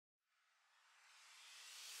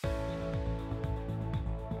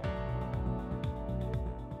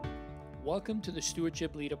Welcome to the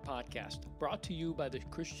Stewardship Leader podcast, brought to you by the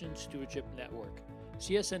Christian Stewardship Network.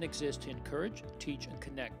 CSN exists to encourage, teach, and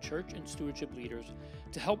connect church and stewardship leaders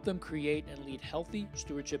to help them create and lead healthy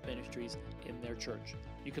stewardship ministries in their church.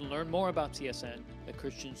 You can learn more about CSN at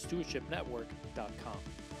ChristianStewardshipNetwork.com.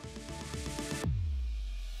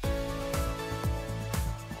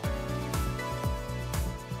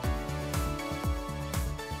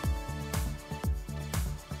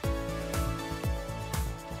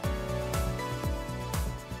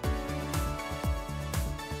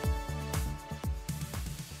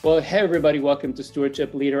 Well, hey, everybody. Welcome to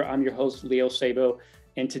Stewardship Leader. I'm your host, Leo Sabo.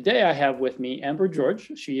 And today I have with me Amber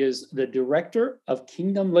George. She is the Director of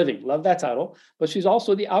Kingdom Living. Love that title. But she's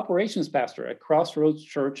also the Operations Pastor at Crossroads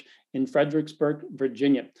Church in Fredericksburg,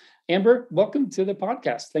 Virginia. Amber, welcome to the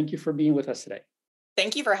podcast. Thank you for being with us today.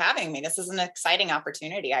 Thank you for having me. This is an exciting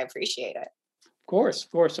opportunity. I appreciate it. Of course.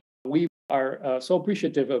 We are so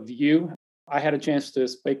appreciative of you. I had a chance to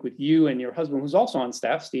speak with you and your husband, who's also on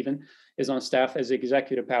staff. Stephen is on staff as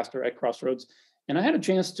executive pastor at Crossroads. And I had a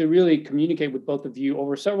chance to really communicate with both of you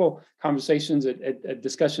over several conversations at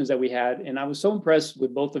discussions that we had. And I was so impressed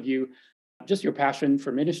with both of you, just your passion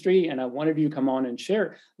for ministry. And I wanted you to come on and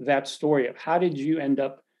share that story of how did you end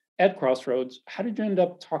up at Crossroads? How did you end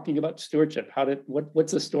up talking about stewardship?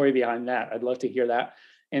 What's the story behind that? I'd love to hear that.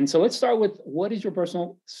 And so let's start with, what is your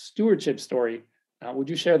personal stewardship story?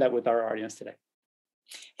 Would you share that with our audience today?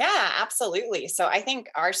 Yeah, absolutely. So I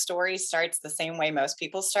think our story starts the same way most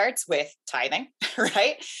people starts, with tithing,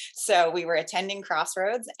 right? So we were attending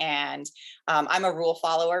Crossroads, and I'm a rule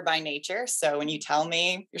follower by nature. So when you tell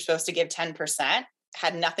me you're supposed to give 10%,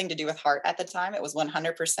 had nothing to do with heart at the time. It was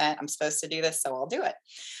 100%. I'm supposed to do this, so I'll do it.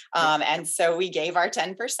 And so we gave our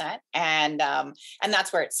 10%, and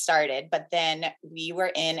that's where it started. But then we were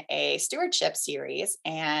in a stewardship series,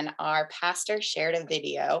 and our pastor shared a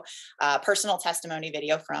video, personal testimony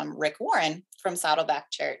video from Rick Warren from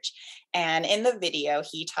Saddleback Church. And in the video,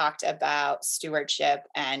 he talked about stewardship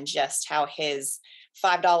and just how his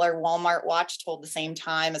 $5 Walmart watch told the same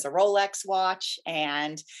time as a Rolex watch.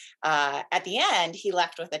 And at the end, he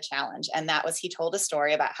left with a challenge. And that was, he told a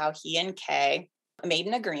story about how he and Kay made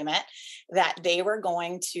an agreement that they were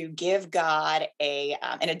going to give God in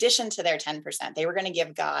addition to their 10%, they were going to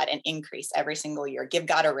give God an increase every single year, give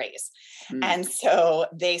God a raise. And so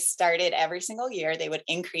they started every single year, they would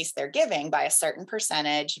increase their giving by a certain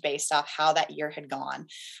percentage based off how that year had gone.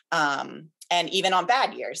 And even on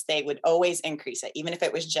bad years, they would always increase it. Even if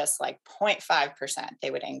it was just like 0.5%,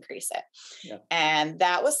 they would increase it. Yeah. And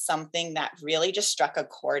that was something that really just struck a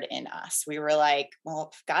chord in us. We were like,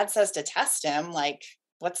 well, if God says to test him, like,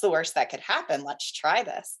 what's the worst that could happen? Let's try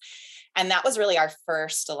this. And that was really our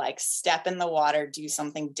first step in the water, do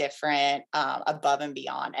something different, above and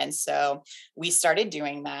beyond. And so we started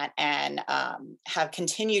doing that, and have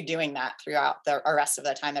continued doing that throughout the rest of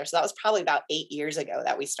the time there. So that was probably about 8 years ago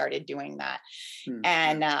that we started doing that.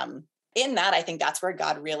 And in that, I think that's where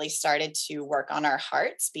God really started to work on our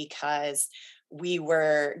hearts, because we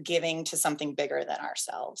were giving to something bigger than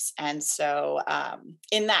ourselves. And so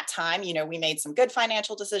in that time, we made some good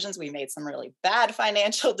financial decisions. We made some really bad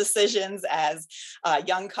financial decisions as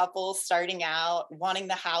young couples starting out, wanting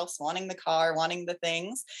the house, wanting the car, wanting the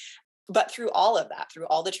things. But through all of that, through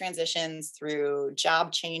all the transitions, through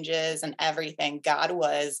job changes and everything, God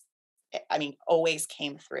always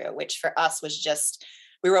came through, which for us was just,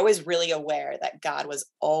 we were always really aware that God was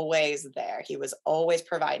always there. He was always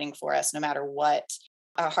providing for us, no matter what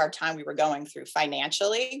a hard time we were going through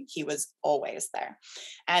financially. He was always there.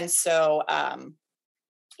 And so,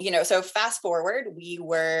 so fast forward, we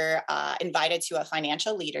were invited to a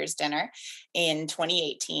financial leaders dinner in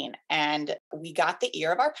 2018, and we got the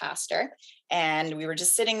ear of our pastor, and we were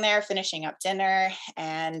just sitting there finishing up dinner.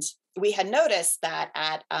 And we had noticed that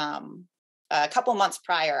at, a couple months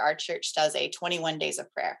prior, our church does a 21 days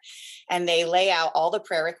of prayer, and they lay out all the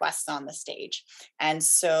prayer requests on the stage. And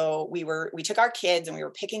so we took our kids and we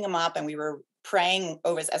were picking them up, and we were praying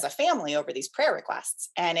over as a family over these prayer requests.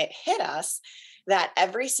 And it hit us that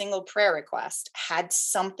every single prayer request had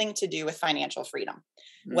something to do with financial freedom,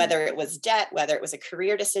 whether it was debt, whether it was a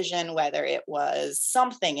career decision, whether it was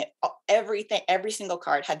something, every single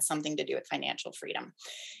card had something to do with financial freedom.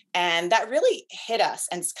 And that really hit us,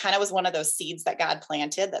 and kind of was one of those seeds that God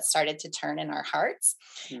planted that started to turn in our hearts.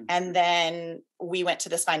 And then we went to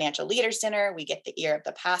this financial leaders dinner. We get the ear of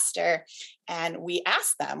the pastor, and we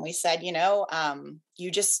asked them, we said,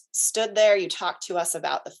 you just stood there, you talked to us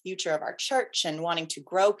about the future of our church and wanting to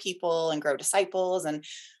grow people and grow disciples. And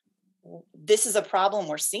this is a problem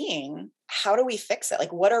we're seeing. How do we fix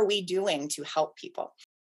it? What are we doing to help people?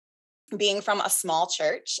 being from a small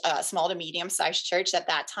church, small to medium sized church at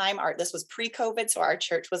that time, this was pre-COVID. So our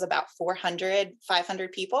church was about 400,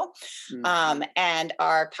 500 people. And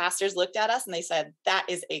our pastors looked at us and they said, that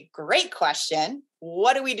is a great question.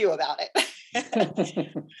 What do we do about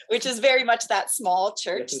it? Which is very much that small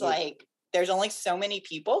church. Yes, like there's only so many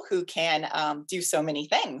people who can do so many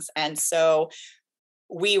things. And so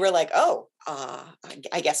we were like,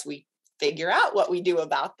 I guess we figure out what we do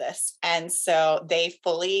about this. And so they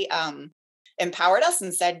fully empowered us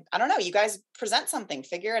and said, I don't know, you guys present something,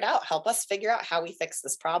 figure it out, help us figure out how we fix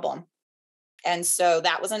this problem. And so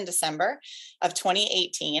that was in December of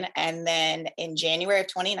 2018. And then in January of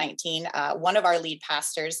 2019, one of our lead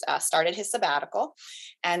pastors started his sabbatical.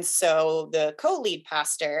 And so the co-lead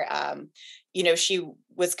pastor, she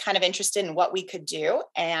was kind of interested in what we could do.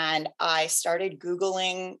 And I started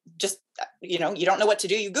Googling just, you don't know what to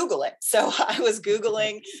do, you Google it. So I was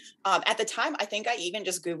Googling at the time, I think I even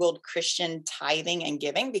just Googled Christian tithing and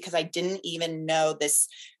giving because I didn't even know this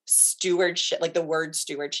stewardship, like the word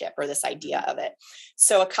stewardship or this idea of it.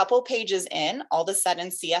 So a couple pages in, all of a sudden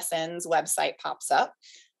CSN's website pops up.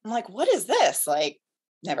 I'm like, what is this? Like,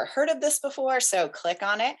 never heard of this before. So click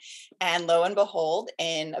on it. And lo and behold,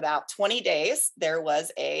 in about 20 days, there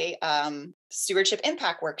was a stewardship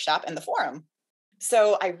impact workshop in the forum.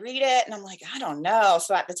 So I read it and I'm like, I don't know.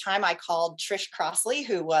 So at the time I called Trish Crossley,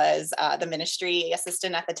 who was the ministry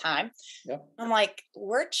assistant at the time. Yep. I'm like,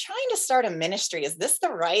 we're trying to start a ministry. Is this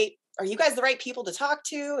are you guys the right people to talk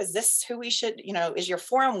to? Is this who we should, is your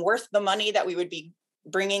forum worth the money that we would be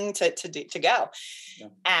bringing to go? Yeah.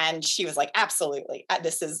 And she was like, absolutely.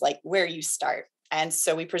 This is like where you start. And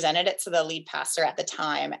so we presented it to the lead pastor at the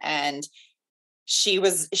time. And she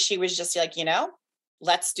was just like,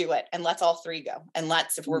 let's do it. And let's all three go. And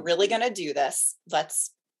if we're really going to do this,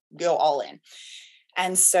 let's go all in.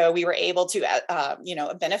 And so we were able to,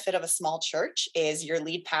 a benefit of a small church is your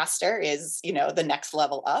lead pastor is, the next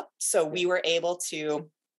level up. So we were able to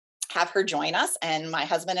have her join us. And my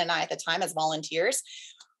husband and I at the time as volunteers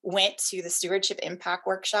went to the Stewardship Impact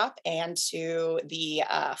Workshop and to the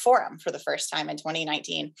forum for the first time in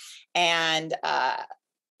 2019. And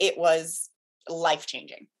it was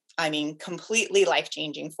life-changing. I mean, completely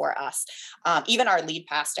life-changing for us. Even our lead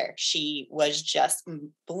pastor, she was just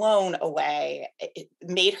blown away. It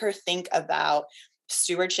made her think about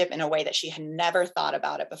stewardship in a way that she had never thought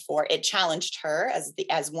about it before. It challenged her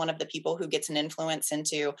as one of the people who gets an influence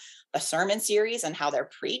into a sermon series and how they're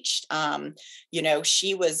preached.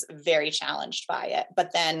 She was very challenged by it.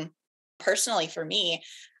 But then personally for me,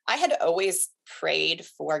 I had always prayed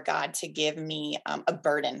for God to give me a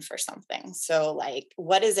burden for something. So like,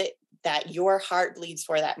 what is it that your heart bleeds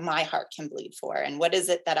for that my heart can bleed for? And what is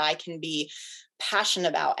it that I can be passionate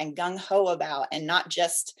about and gung-ho about and not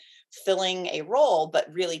just filling a role,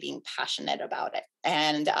 but really being passionate about it?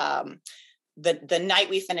 And the night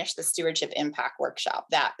we finished the Stewardship Impact Workshop,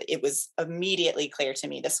 that it was immediately clear to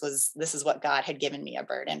me, this is what God had given me a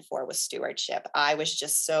burden for, was stewardship. I was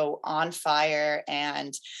just so on fire,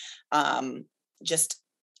 and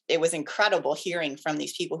it was incredible hearing from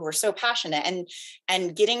these people who were so passionate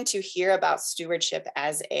and getting to hear about stewardship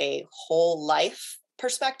as a whole life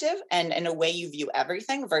perspective and in a way you view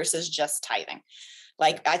everything versus just tithing.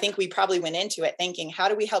 Like, I think we probably went into it thinking, how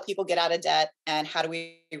do we help people get out of debt? And how do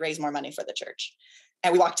we raise more money for the church?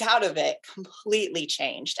 And we walked out of it completely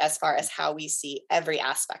changed as far as how we see every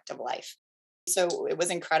aspect of life. So it was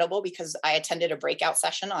incredible because I attended a breakout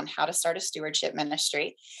session on how to start a stewardship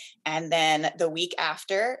ministry. And then the week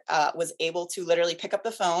after was able to literally pick up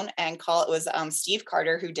the phone and call. It was Steve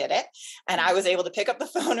Carter who did it. And I was able to pick up the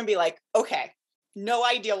phone and be like, okay, no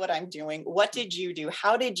idea what I'm doing. What did you do?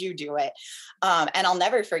 How did you do it? And I'll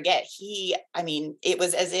never forget, it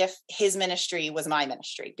was as if his ministry was my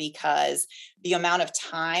ministry, because the amount of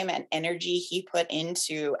time and energy he put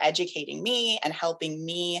into educating me and helping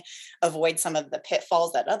me avoid some of the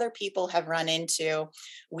pitfalls that other people have run into.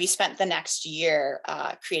 We spent the next year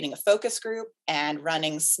creating a focus group and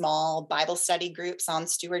running small Bible study groups on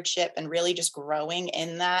stewardship and really just growing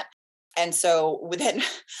in that. And so within,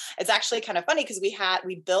 it's actually kind of funny because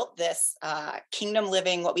we built this Kingdom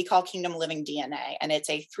Living, what we call Kingdom Living DNA. And it's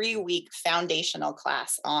a 3-week foundational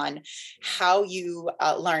class on how you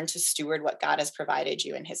learn to steward what God has provided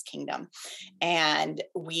you in his kingdom. And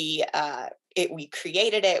we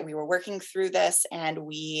created it. We were working through this, and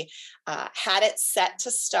we had it set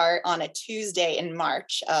to start on a Tuesday in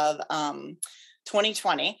March of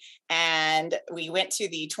 2020, and we went to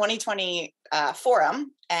the 2020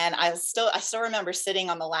 forum. And I still remember sitting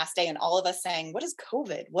on the last day and all of us saying, what is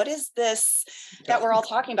COVID? What is this that we're all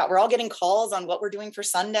talking about? We're all getting calls on what we're doing for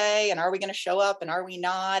Sunday, and are we going to show up and are we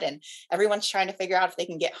not? And everyone's trying to figure out if they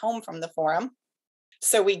can get home from the forum.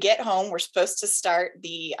 So we get home, we're supposed to start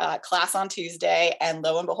the class on Tuesday, and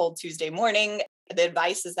lo and behold, Tuesday morning, the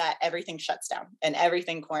advice is that everything shuts down and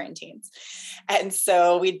everything quarantines. And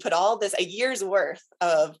so we'd put all this, a year's worth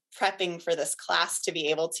of prepping for this class to be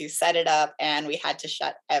able to set it up, and we had to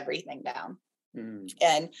shut everything down.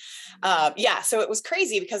 And so it was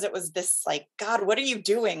crazy because it was this like, God, what are you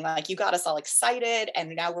doing? Like, you got us all excited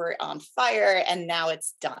and now we're on fire and now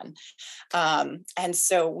it's done. And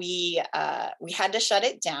so we had to shut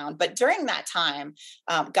it down. But during that time,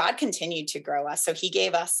 God continued to grow us. So he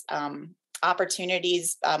gave us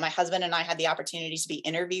opportunities. My husband and I had the opportunity to be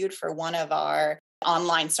interviewed for one of our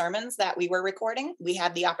online sermons that we were recording. We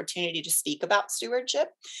had the opportunity to speak about stewardship.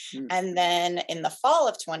 And then in the fall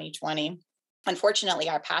of 2020, unfortunately,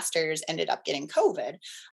 our pastors ended up getting COVID,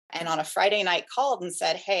 and on a Friday night called and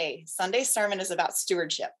said, hey, Sunday's sermon is about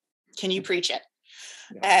stewardship. Can you preach it?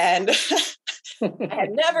 Yeah. And I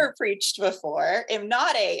had never preached before. I'm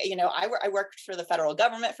not I worked for the federal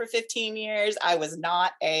government for 15 years. I was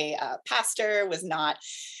not a pastor, was not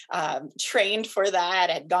trained for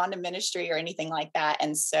that, had gone to ministry or anything like that.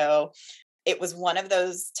 And so it was one of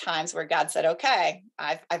those times where God said, okay,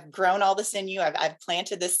 I've grown all this in you. I've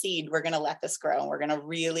planted this seed. We're going to let this grow, and we're going to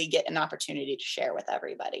really get an opportunity to share with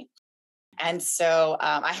everybody. And so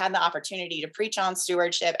I had the opportunity to preach on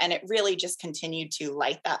stewardship, and it really just continued to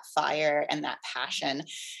light that fire and that passion.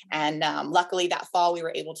 And luckily that fall, we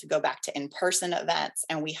were able to go back to in-person events,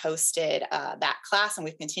 and we hosted that class, and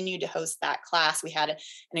we've continued to host that class. We had an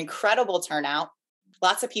incredible turnout.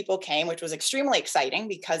 Lots of people came, which was extremely exciting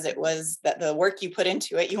because it was the work you put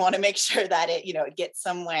into it. You want to make sure that it gets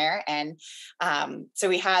somewhere. And so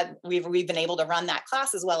we've been able to run that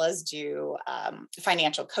class as well as do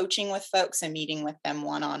financial coaching with folks and meeting with them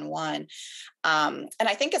one-on-one. And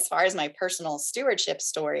I think as far as my personal stewardship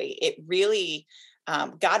story, it really,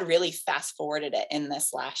 God really fast forwarded it in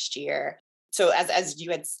this last year. So as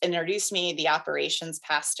you had introduced me, the operations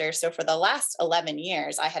pastor. So for the last 11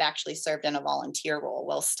 years, I had actually served in a volunteer role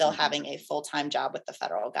while still having a full-time job with the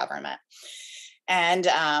federal government. And,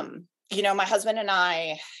 my husband and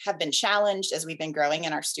I have been challenged as we've been growing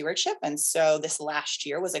in our stewardship. And so this last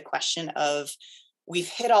year was a question of, we've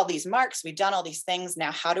hit all these marks, we've done all these things.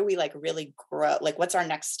 Now, how do we really grow? What's our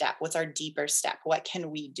next step? What's our deeper step? What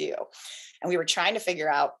can we do? And we were trying to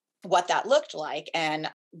figure out what that looked like. And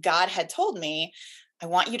God had told me, I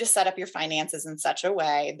want you to set up your finances in such a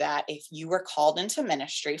way that if you were called into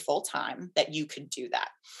ministry full time, that you could do that.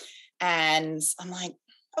 And I'm like,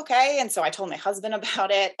 okay. And so I told my husband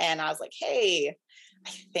about it, and I was like, hey,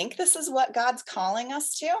 I think this is what God's calling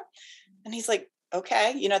us to. And he's like,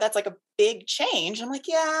 okay, that's like a big change. I'm like,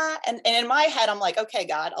 yeah. And in my head, I'm like, okay,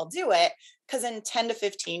 God, I'll do it. Because in 10 to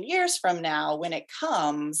 15 years from now, when it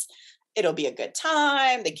comes, it'll be a good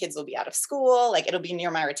time. The kids will be out of school. It'll be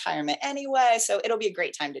near my retirement anyway. So it'll be a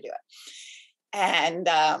great time to do it. And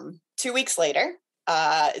 2 weeks later,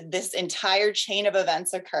 this entire chain of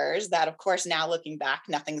events occurs that, of course, now looking back,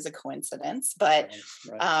 nothing's a coincidence. But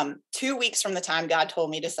 2 weeks from the time God told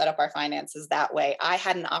me to set up our finances that way, I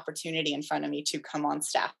had an opportunity in front of me to come on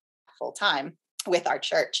staff full time with our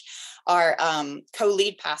church. Our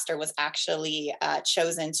co-lead pastor was actually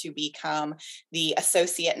chosen to become the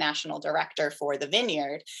associate national director for the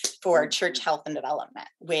Vineyard for church health and development,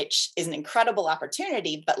 which is an incredible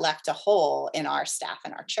opportunity, but left a hole in our staff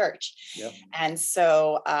and our church. Yep. And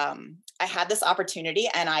so I had this opportunity,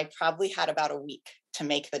 and I probably had about a week to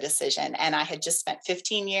make the decision. And I had just spent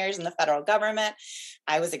 15 years in the federal government.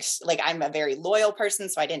 I was I'm a very loyal person,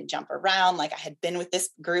 so I didn't jump around. I had been with this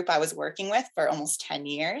group I was working with for almost 10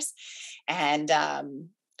 years, and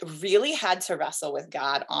really had to wrestle with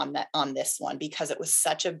God on this one, because it was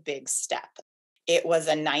such a big step. It was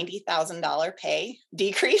a $90,000 pay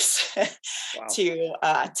decrease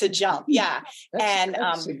to jump. Yeah.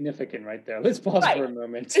 That's significant right there. Let's pause for a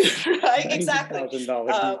moment. Right, exactly.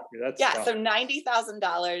 $90,000. So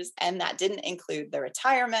 $90,000. And that didn't include the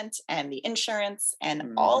retirement and the insurance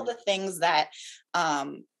and all the things that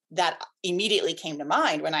that immediately came to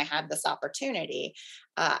mind when I had this opportunity.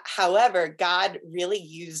 However, God really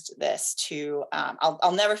used this to,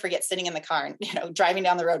 I'll never forget sitting in the car and, driving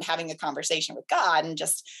down the road, having a conversation with God and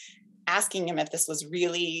just asking him if this was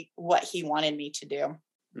really what he wanted me to do.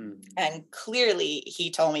 And clearly he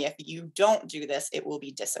told me, if you don't do this, it will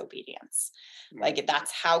be disobedience. Like,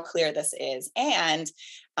 that's how clear this is. And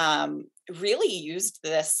really used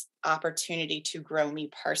this opportunity to grow me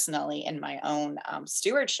personally in my own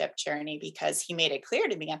stewardship journey, because he made it clear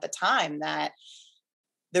to me at the time that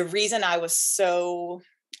the reason I was so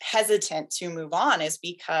hesitant to move on is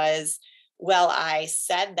because, well, I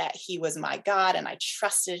said that he was my God and I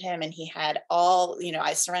trusted him and he had all,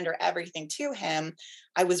 I surrender everything to him.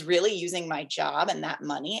 I was really using my job and that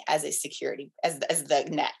money as a security, as the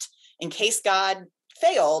net. In case God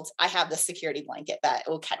failed, I have the security blanket that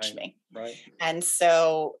will catch me. Right. And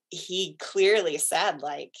so he clearly said,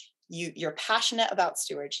 like, you're passionate about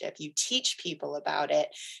stewardship. You teach people about it.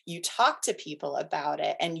 You talk to people about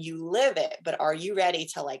it and you live it. But are you ready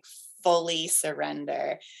to like fully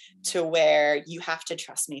surrender to where you have to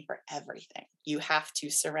trust me for everything? You have to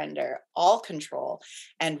surrender all control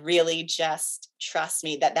and really just trust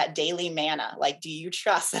me, that daily manna. Like, do you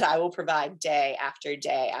trust that I will provide day after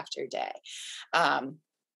day after day?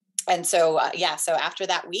 And so, so after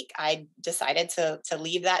that week, I decided to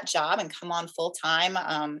leave that job and come on full time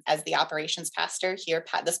as the operations pastor here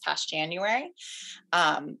this past January.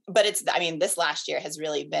 But this last year has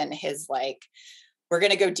really been his, like, we're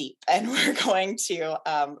going to go deep and we're going to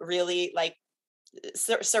really like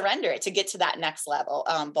surrender it to get to that next level.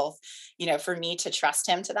 Both, for me to trust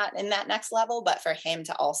him to that in that next level, but for him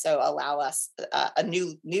to also allow us a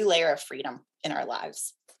new layer of freedom in our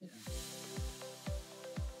lives. Yeah.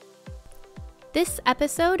 This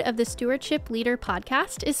episode of the Stewardship Leader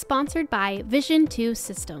podcast is sponsored by Vision 2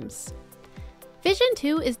 Systems. Vision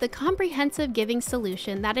 2 is the comprehensive giving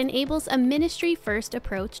solution that enables a ministry-first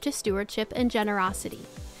approach to stewardship and generosity.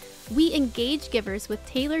 We engage givers with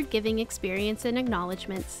tailored giving experience and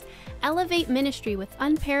acknowledgments, elevate ministry with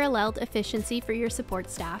unparalleled efficiency for your support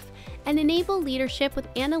staff, and enable leadership with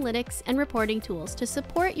analytics and reporting tools to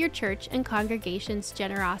support your church and congregation's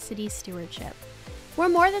generosity stewardship. We're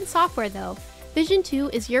more than software, though. Vision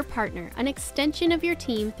 2 is your partner, an extension of your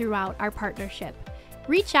team throughout our partnership.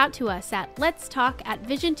 Reach out to us at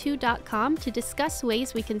letstalk@vision2.com to discuss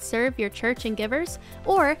ways we can serve your church and givers,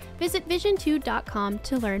 or visit vision2.com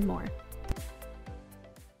to learn more.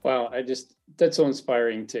 Wow, that's so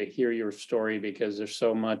inspiring to hear your story, because there's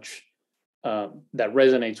so much that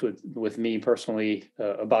resonates with me personally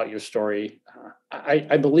about your story.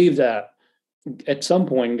 I believe that at some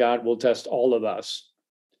point God will test all of us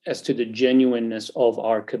as to the genuineness of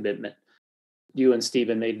our commitment. You and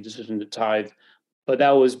Stephen made a decision to tithe, but that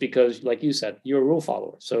was because, like you said, you're a rule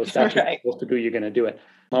follower. So if that's what you're supposed to do, you're going to do it.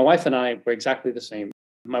 My wife and I were exactly the same.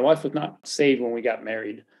 My wife was not saved when we got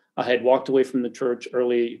married. I had walked away from the church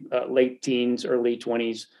late teens, early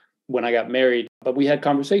 20s when I got married, but we had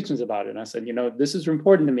conversations about it. And I said, this is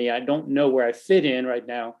important to me. I don't know where I fit in right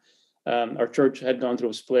now. Our church had gone through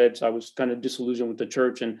a split, so I was kind of disillusioned with the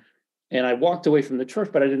church. And I walked away from the church,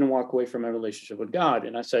 but I didn't walk away from my relationship with God.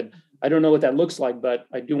 And I said, I don't know what that looks like, but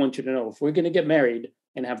I do want you to know, if we're going to get married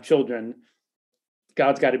and have children,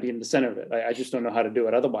 God's got to be in the center of it. I just don't know how to do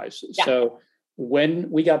it otherwise. Yeah. So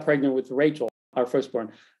when we got pregnant with Rachel, our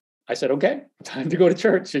firstborn, I said, okay, time to go to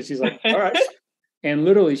church. And she's like, all right. And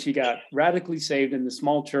literally she got radically saved in the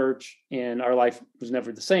small church, and our life was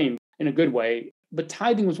never the same in a good way. But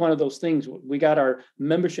tithing was one of those things. We got our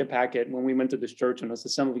membership packet when we went to this church, and it was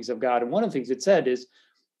Assemblies of God. And one of the things it said is,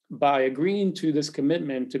 by agreeing to this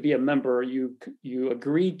commitment to be a member, you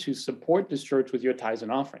agreed to support this church with your tithes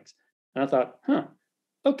and offerings. And I thought,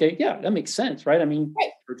 okay, yeah, that makes sense, right? I mean,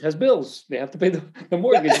 church has bills. They have to pay the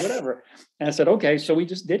mortgage, whatever. And I said, okay, so we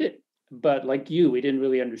just did it. But like you, we didn't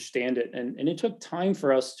really understand it. And it took time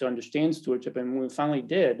for us to understand stewardship. And when we finally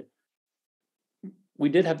did, we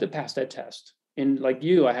did have to pass that test. And like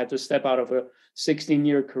you, I had to step out of a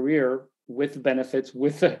 16-year career with benefits,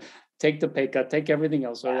 take the pay cut, take everything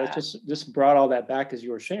else. So that just brought all that back as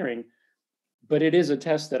you were sharing. But it is a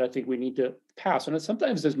test that I think we need to pass. And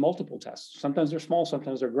sometimes there's multiple tests. Sometimes they're small,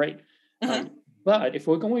 sometimes they're great. But if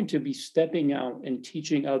we're going to be stepping out and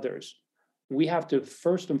teaching others, we have to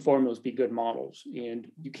first and foremost be good models. And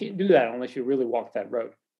you can't do that unless you really walk that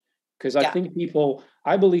road. Because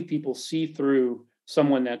I believe people see through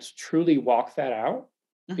someone that's truly walked that out.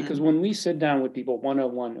 Because when we sit down with people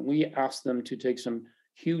one-on-one and we ask them to take some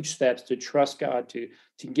huge steps to trust God, to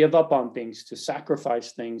give up on things, to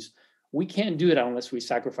sacrifice things, we can't do it unless we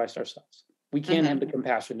sacrifice ourselves. We can't have the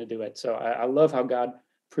compassion to do it. So I love how God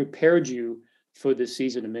prepared you for this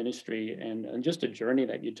season of ministry and just a journey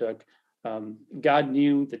that you took. God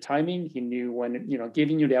knew the timing. He knew when,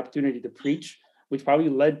 giving you the opportunity to preach, which probably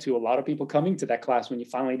led to a lot of people coming to that class when you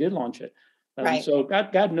finally did launch it. Right. So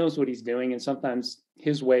God knows what he's doing. And sometimes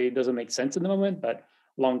his way doesn't make sense in the moment, but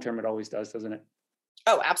long term, it always does, doesn't it?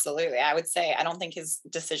 Oh, absolutely. I would say I don't think his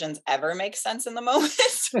decisions ever make sense in the moment.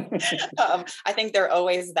 I think they're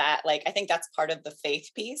always that, like, I think that's part of the faith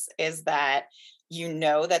piece is that you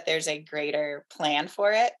know that there's a greater plan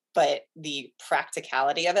for it, but the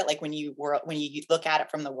practicality of it, like when you look at it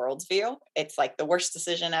from the world's view, it's like the worst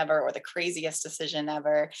decision ever or the craziest decision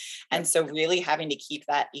ever. And Yep. so really having to keep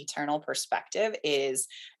that eternal perspective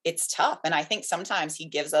it's tough. And I think sometimes he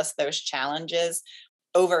gives us those challenges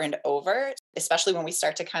over and over, especially when we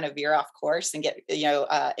start to kind of veer off course and get,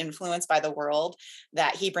 influenced by the world,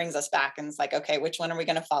 that he brings us back and it's like, okay, which one are we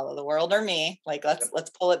going to follow, the world or me? Like, Yep. let's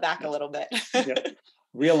pull it back a little bit. Yep.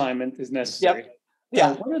 Realignment is necessary. Yep.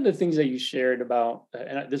 Yeah. One of the things that you shared about,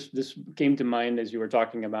 and this came to mind as you were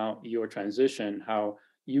talking about your transition, how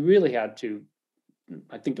you really had to,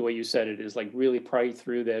 I think the way you said it is like really pray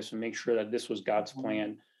through this and make sure that this was God's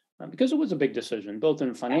plan, because it was a big decision, both in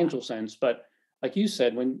a financial sense, but like you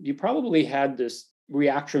said, when you probably had this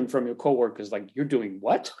reaction from your coworkers, like, you're doing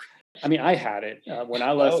what? I mean, I had it when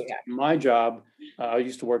I left my job. I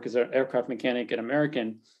used to work as an aircraft mechanic at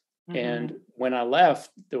American. And when I left,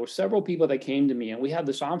 there were several people that came to me, and we had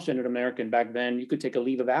this option at American back then. You could take a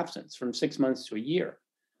leave of absence from 6 months to a year.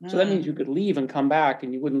 So that means you could leave and come back,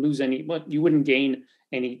 and you wouldn't lose you wouldn't gain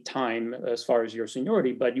any time as far as your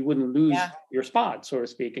seniority, but you wouldn't lose your spot, so to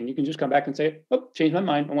speak. And you can just come back and say, oh, change my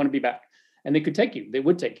mind, I want to be back. And they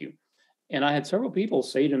would take you. And I had several people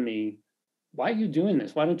say to me, why are you doing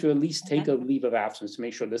this? Why don't you at least take a leave of absence to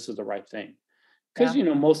make sure this is the right thing? Because,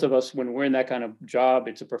 most of us, when we're in that kind of job,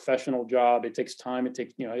 it's a professional job. It takes time. It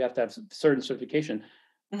takes, you have to have certain certification.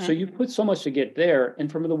 So you put so much to get there.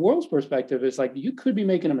 And from the world's perspective, it's like, you could be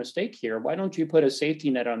making a mistake here. Why don't you put a safety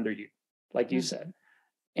net under you, like you said?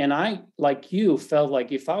 And I, like you, felt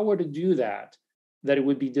like if I were to do that it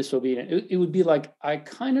would be disobedient. It would be like, I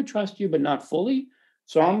kind of trust you, but not fully.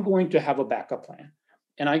 So I'm going to have a backup plan.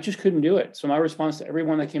 And I just couldn't do it. So my response to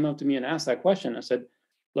everyone that came up to me and asked that question, I said,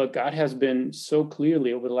 look, God has been so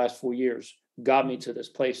clearly over the last 4 years, got me to this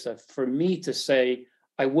place that for me to say,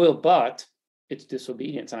 I will, but it's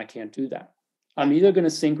disobedience and I can't do that. I'm either going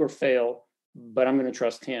to sink or fail, but I'm going to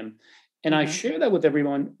trust him. And I share that with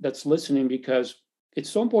everyone that's listening because it's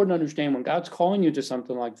so important to understand when God's calling you to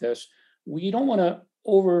something like this, we don't want to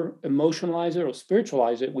over emotionalize it or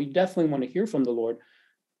spiritualize it. We definitely want to hear from the Lord,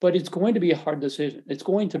 but it's going to be a hard decision. It's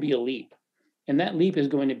going to be a leap. And that leap is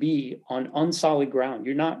going to be on unsolid ground.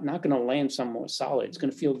 You're not going to land somewhere solid. It's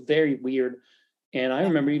going to feel very weird. And I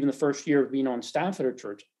remember even the first year of being on staff at our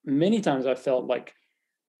church, many times I felt like,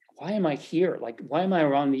 why am I here? Like, why am I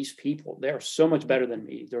around these people? They're so much better than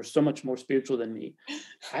me. They're so much more spiritual than me.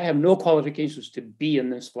 I have no qualifications to be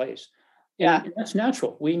in this place. And that's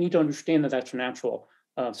natural. We need to understand that that's natural.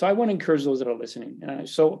 So I want to encourage those that are listening. And I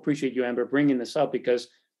so appreciate you, Amber, bringing this up because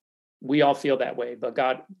we all feel that way. But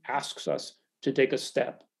God asks us to take a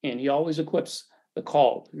step. And he always equips the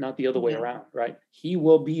called, not the other way around, right? He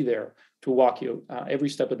will be there to walk you every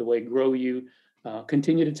step of the way, grow you,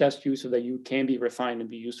 continue to test you so that you can be refined and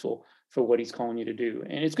be useful for what he's calling you to do.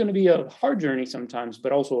 And it's going to be a hard journey sometimes,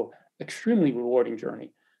 but also extremely rewarding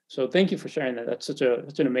journey. So thank you for sharing that. That's such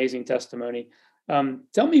an amazing testimony.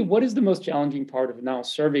 Tell me, what is the most challenging part of now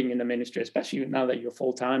serving in the ministry, especially now that you're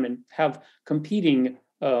full-time and have competing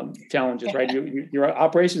challenges, right? You're an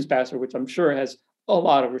operations pastor, which I'm sure has a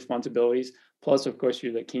lot of responsibilities. Plus, of course,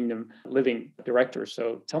 you're the Kingdom Living Director.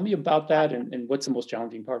 So tell me about that and what's the most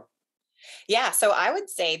challenging part? Yeah. So I would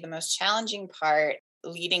say the most challenging part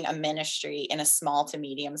leading a ministry in a small to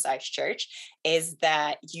medium-sized church is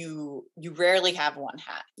that you rarely have one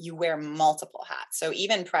hat. You wear multiple hats. So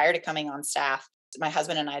even prior to coming on staff, my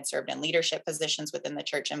husband and I had served in leadership positions within the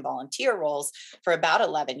church and volunteer roles for about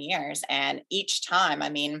 11 years. And each time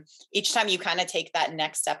you kind of take that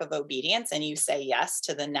next step of obedience and you say yes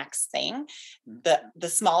to the next thing, the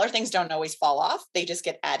smaller things don't always fall off. They just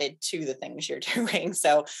get added to the things you're doing.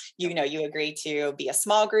 So, you agree to be a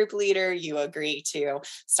small group leader, you agree to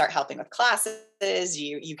start helping with classes,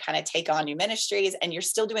 you kind of take on new ministries, and you're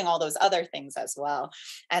still doing all those other things as well.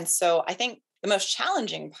 And so I think the most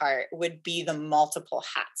challenging part would be the multiple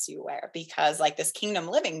hats you wear, because like this Kingdom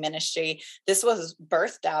Living ministry, this was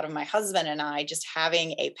birthed out of my husband and I just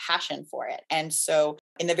having a passion for it. And so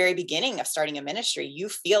in the very beginning of starting a ministry, you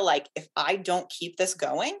feel like if I don't keep this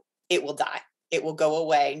going, it will die. it will go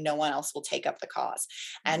away. No one else will take up the cause.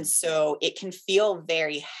 And so it can feel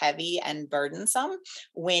very heavy and burdensome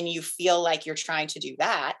when you feel like you're trying to do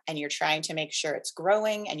that and you're trying to make sure it's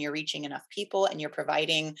growing and you're reaching enough people and you're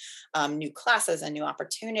providing new classes and new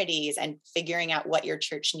opportunities and figuring out what your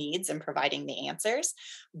church needs and providing the answers.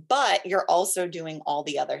 But you're also doing all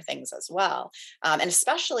the other things as well. And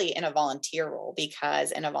especially in a volunteer role,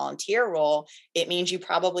 because in a volunteer role, it means you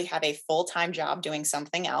probably have a full-time job doing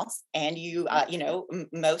something else. And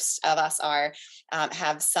most of us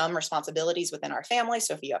have some responsibilities within our family.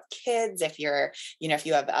 So if you have kids, if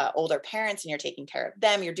you have older parents and you're taking care of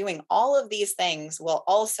them, you're doing all of these things while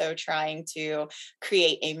also trying to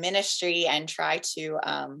create a ministry and try to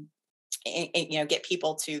get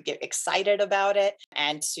people to get excited about it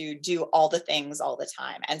and to do all the things all the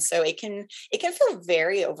time. And so it can feel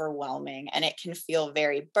very overwhelming, and it can feel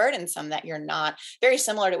very burdensome that you're not, very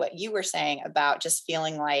similar to what you were saying about just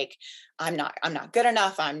feeling like I'm not good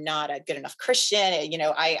enough. I'm not a good enough Christian.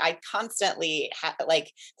 I constantly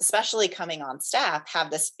especially coming on staff,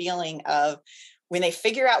 have this feeling of, when they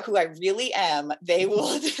figure out who I really am, I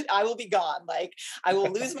will be gone. Like, I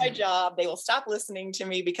will lose my job. They will stop listening to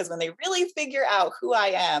me, because when they really figure out who I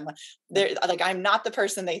am, they're like, I'm not the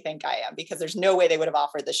person they think I am, because there's no way they would have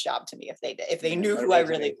offered this job to me if they knew who I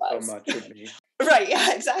really was. So much with me. Right.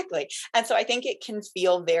 Yeah, exactly. And so I think it can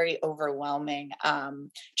feel very overwhelming,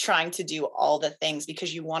 trying to do all the things,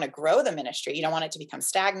 because you want to grow the ministry. You don't want it to become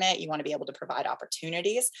stagnant. You want to be able to provide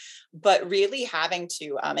opportunities, but really having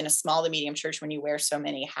to, in a small to medium church, when you wear so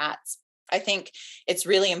many hats, I think it's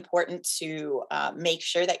really important to make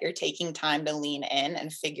sure that you're taking time to lean in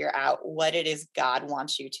and figure out what it is God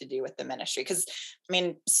wants you to do with the ministry. Because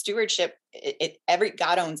stewardship,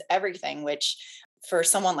 God owns everything, which, for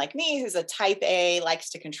someone like me, who's a type A,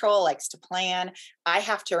 likes to control, likes to plan, I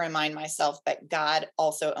have to remind myself that God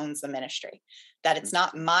also owns the ministry, that it's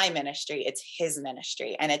not my ministry, it's his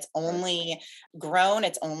ministry. And it's only grown,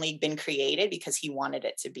 it's only been created because he wanted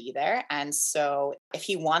it to be there. And so if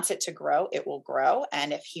he wants it to grow, it will grow.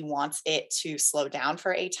 And if he wants it to slow down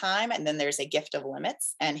for a time, and then there's a gift of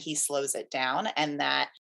limits, and he slows it down. And that,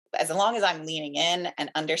 as long as I'm leaning in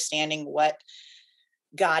and understanding what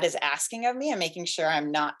God is asking of me, and making sure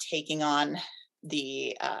I'm not taking on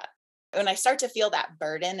when I start to feel that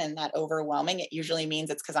burden and that overwhelming, it usually means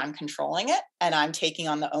it's because I'm controlling it and I'm taking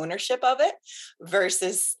on the ownership of it,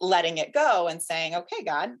 versus letting it go and saying, okay,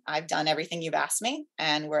 God, I've done everything you've asked me,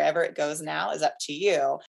 and wherever it goes now is up to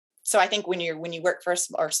you. So I think when you work for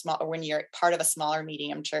when you're part of a smaller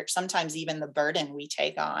medium church, sometimes even the burden we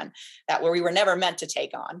take on, that where we were never meant to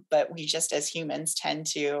take on, but we just as humans tend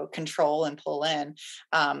to control and pull in,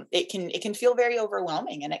 it can feel very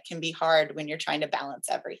overwhelming, and it can be hard when you're trying to balance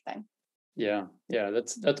everything. Yeah,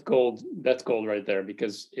 that's gold. That's gold right there,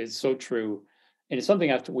 because it's so true, and it's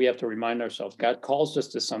something we have to remind ourselves. God calls us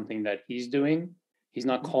to something that he's doing. He's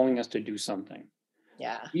not calling us to do something.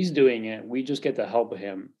 Yeah. He's doing it. We just get the help of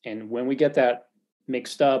him. And when we get that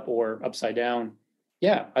mixed up or upside down,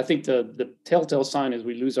 I think the telltale sign is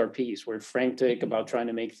we lose our peace. We're frantic about trying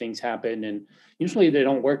to make things happen. And usually they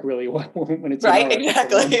don't work really well when it's right.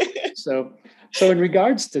 Exactly. So in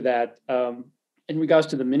regards to that, in regards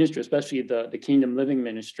to the ministry, especially the Kingdom Living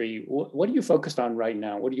ministry, what are you focused on right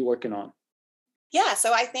now? What are you working on? Yeah,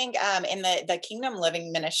 so I think in the Kingdom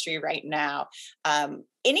Living ministry right now,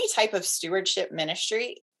 any type of stewardship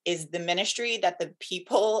ministry is the ministry that the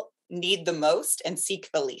people need the most and seek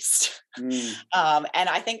the least. And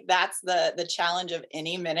I think that's the challenge of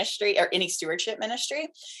any ministry or any stewardship ministry,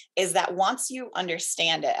 is that once you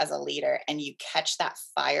understand it as a leader and you catch that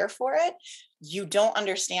fire for it, you don't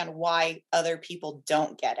understand why other people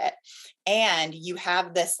don't get it. And you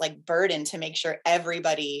have this burden to make sure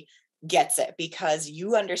everybody gets it, because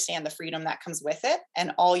you understand the freedom that comes with it.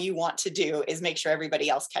 And all you want to do is make sure everybody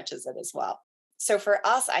else catches it as well. So for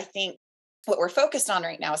us, I think what we're focused on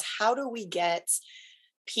right now is, how do we get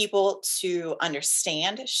people to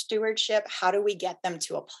understand stewardship? How do we get them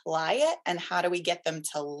to apply it? And how do we get them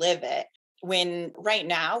to live it? When right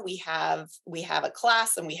now we have a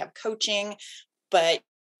class and we have coaching, but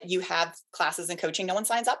you have classes and coaching no one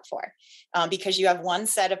signs up for, because you have one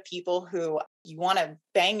set of people who you want to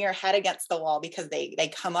bang your head against the wall, because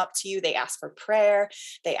they come up to you, they ask for prayer,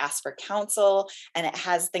 they ask for counsel, and it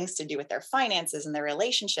has things to do with their finances and their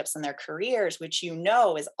relationships and their careers, which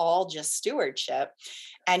is all just stewardship.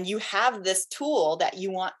 And you have this tool that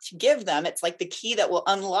you want to give them. It's like the key that will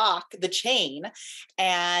unlock the chain.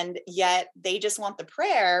 And yet they just want the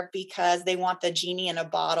prayer because they want the genie in a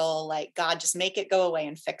bottle, like, God, just make it go away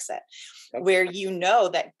and fix it. Yep. Where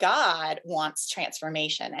that God wants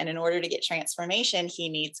transformation. And in order to get transformation, transformation, he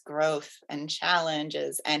needs growth and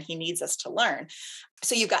challenges, and he needs us to learn.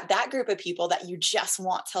 So you've got that group of people that you just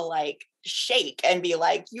want to like shake and be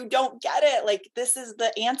like, you don't get it. Like, this is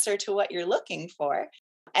the answer to what you're looking for.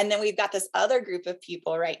 And then we've got this other group of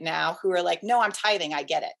people right now who are like, no, I'm tithing. I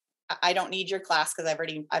get it. I don't need your class because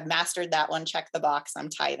I've mastered that one. Check the box. I'm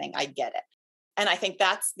tithing. I get it. And I think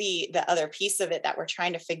that's the other piece of it that we're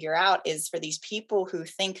trying to figure out is for these people who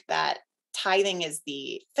think that tithing is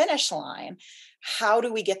the finish line. How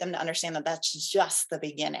do we get them to understand that that's just the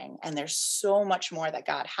beginning and there's so much more that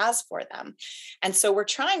God has for them? And so we're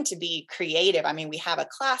trying to be creative. I mean, we have a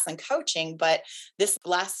class and coaching, but this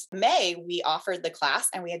last May, we offered the class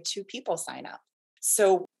and we had 2 people sign up.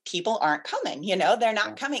 So people aren't coming, they're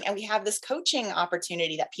not coming. And we have this coaching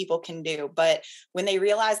opportunity that people can do. But when they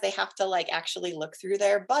realize they have to like actually look through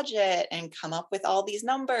their budget and come up with all these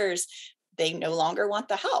numbers, they no longer want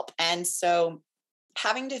the help. And so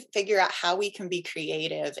having to figure out how we can be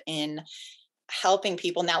creative in helping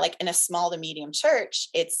people now, like in a small to medium church,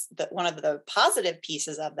 it's one of the positive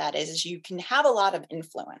pieces of that is you can have a lot of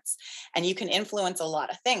influence and you can influence a lot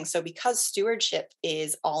of things. So because stewardship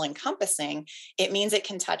is all encompassing, it means it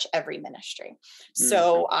can touch every ministry.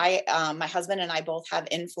 So my husband and I both have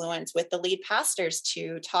influence with the lead pastors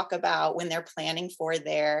to talk about when they're planning for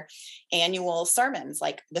their annual sermons,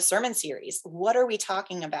 like the sermon series. What are we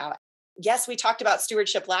talking about? Yes, we talked about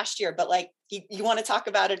stewardship last year, but like you want to talk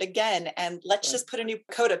about it again, and let's just put a new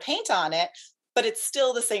coat of paint on it. But it's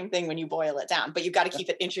still the same thing when you boil it down, but you've got to keep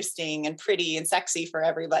it interesting and pretty and sexy for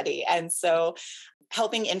everybody. And so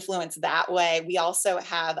helping influence that way. We also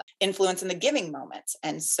have influence in the giving moment.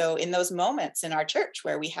 And so in those moments in our church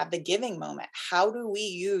where we have the giving moment, how do we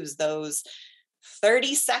use those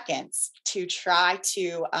 30 seconds to try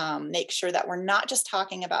to make sure that we're not just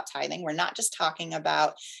talking about tithing. We're not just talking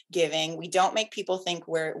about giving. We don't make people think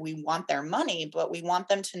we want their money, but we want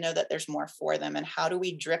them to know that there's more for them. And how do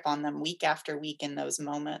we drip on them week after week in those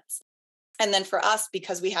moments? And then for us,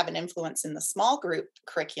 because we have an influence in the small group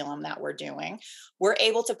curriculum that we're doing, we're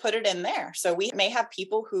able to put it in there. So we may have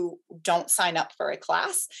people who don't sign up for a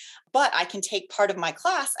class, but I can take part of my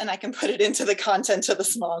class and I can put it into the content of the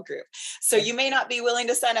small group. So you may not be willing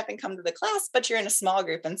to sign up and come to the class, but you're in a small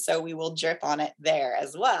group. And so we will drip on it there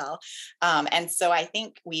as well. And so I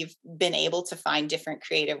think we've been able to find different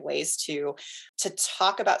creative ways to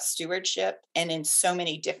talk about stewardship, and in so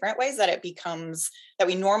many different ways that it becomes that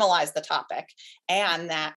we normalize the topic, and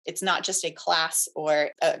that it's not just a class or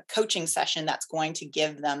a coaching session that's going to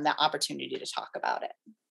give them that opportunity to talk about it.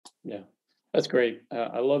 Yeah, that's great.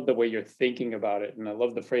 I love the way you're thinking about it. And I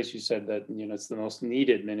love the phrase you said that, it's the most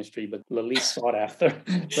needed ministry, but the least sought after,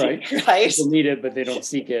 right? Right. People need it, but they don't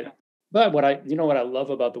seek it. But what I love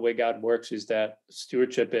about the way God works is that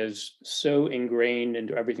stewardship is so ingrained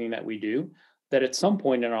into everything that we do that at some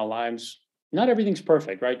point in our lives, not everything's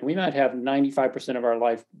perfect, right? We might have 95% of our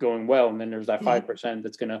life going well, and then there's that 5%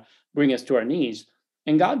 that's going to bring us to our knees.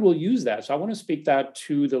 And God will use that. So I want to speak that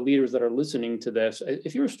to the leaders that are listening to this.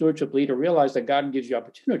 If you're a stewardship leader, realize that God gives you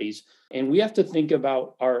opportunities. And we have to think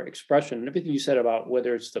about our expression and everything you said about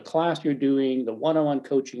whether it's the class you're doing, the one-on-one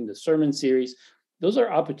coaching, the sermon series. Those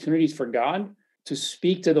are opportunities for God to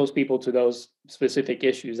speak to those people, to those specific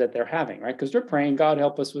issues that they're having, right? Because they're praying, God,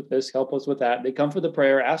 help us with this, help us with that. They come for the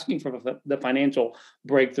prayer, asking for the financial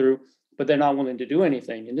breakthrough, but they're not willing to do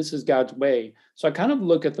anything. And this is God's way. So I kind of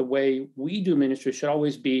look at the way we do ministry should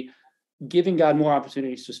always be giving God more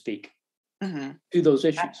opportunities to speak to those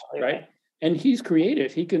issues, Absolutely. right? And he's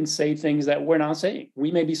creative. He can say things that we're not saying. We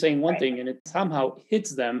may be saying one thing and it somehow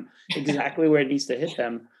hits them exactly where it needs to hit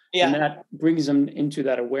them. Yeah. And that brings them into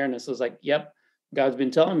that awareness. It's like, yep, God's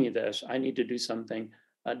been telling me this. I need to do something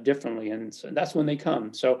differently. And so that's when they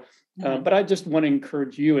come. So, but I just want to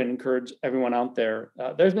encourage you and encourage everyone out there.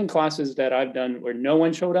 There's been classes that I've done where no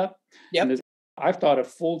one showed up. Yep. I've taught a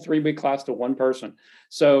full 3-week class to one person.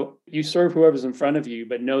 So you serve whoever's in front of you,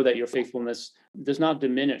 but know that your faithfulness does not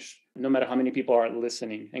diminish no matter how many people are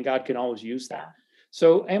listening. And God can always use that.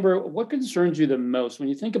 So Amber, what concerns you the most when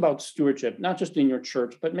you think about stewardship, not just in your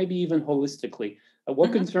church, but maybe even holistically?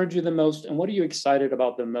 What concerns you the most, and what are you excited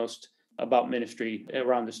about the most about ministry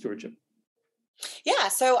around the stewardship? Yeah.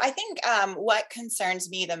 So I think what concerns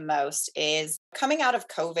me the most is coming out of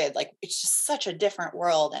COVID. Like, it's just such a different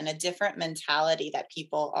world and a different mentality that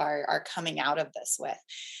people are coming out of this with.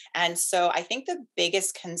 And so I think the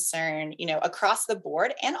biggest concern, across the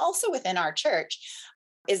board and also within our church,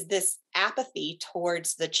 is this apathy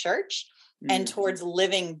towards the church and towards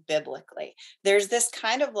living biblically. There's this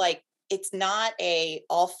kind of like it's not a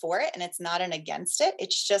all for it and it's not an against it.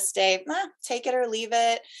 It's just a take it or leave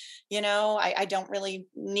it. I don't really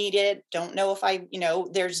need it. Don't know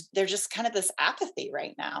if there's just kind of this apathy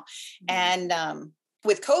right now. Mm-hmm. And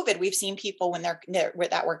with COVID, we've seen people when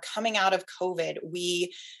that we're coming out of COVID,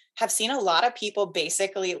 we have seen a lot of people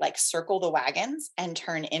basically like circle the wagons and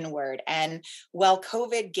turn inward. And while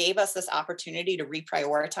COVID gave us this opportunity to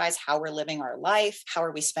reprioritize how we're living our life, how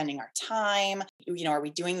are we spending our time? Are we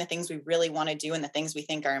doing the things we really want to do and the things we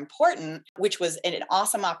think are important, which was an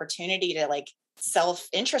awesome opportunity to like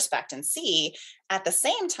self-introspect and see. At the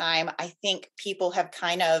same time, I think people have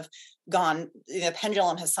kind of gone, the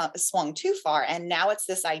pendulum has swung too far. And now it's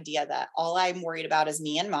this idea that all I'm worried about is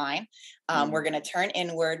me and mine. We're going to turn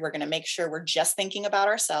inward. We're going to make sure we're just thinking about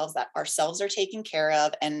ourselves, that ourselves are taken care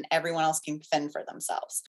of and everyone else can fend for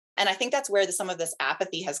themselves. And I think that's where some of this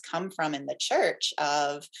apathy has come from in the church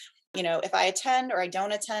of, if I attend or I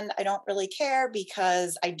don't attend, I don't really care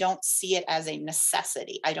because I don't see it as a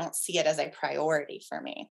necessity. I don't see it as a priority for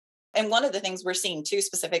me. And one of the things we're seeing too,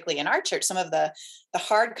 specifically in our church, some of the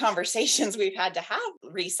hard conversations we've had to have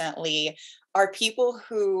recently are people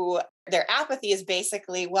who their apathy is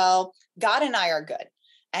basically, well, God and I are good.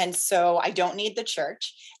 And so I don't need the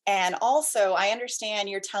church. And also, I understand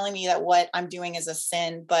you're telling me that what I'm doing is a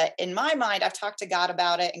sin, but in my mind, I've talked to God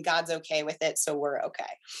about it and God's okay with it. So we're okay.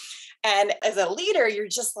 And as a leader, you're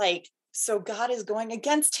just like, so God is going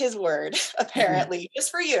against his word, apparently,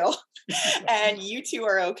 just for you. And you two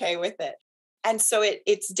are okay with it. And so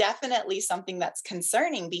it's definitely something that's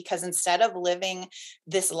concerning because instead of living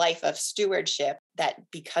this life of stewardship, that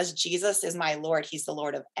because Jesus is my Lord, he's the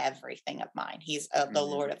Lord of everything of mine. He's the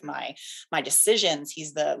Lord of my decisions.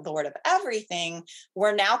 He's the Lord of everything.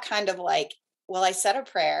 We're now kind of like, well, I said a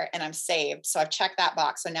prayer and I'm saved. So I've checked that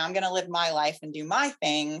box. So now I'm going to live my life and do my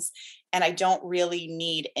things. And I don't really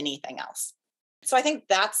need anything else. So I think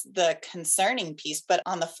that's the concerning piece. But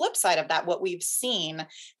on the flip side of that, what we've seen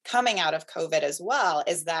coming out of COVID as well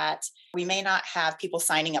is that we may not have people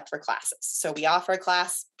signing up for classes. So we offer a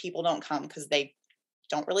class, people don't come because they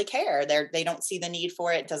don't really care. They don't see the need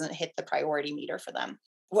for it. It doesn't hit the priority meter for them.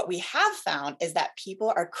 What we have found is that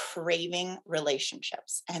people are craving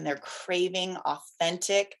relationships and they're craving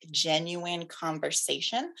authentic, genuine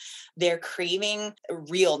conversation. They're craving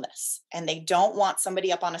realness and they don't want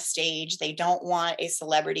somebody up on a stage. They don't want a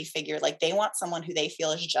celebrity figure. Like they want someone who they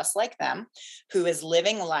feel is just like them, who is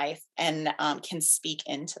living life and can speak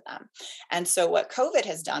into them. And so what COVID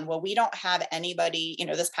has done, well, we don't have anybody,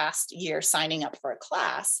 this past year signing up for a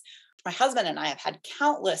class. My husband and I have had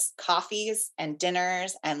countless coffees and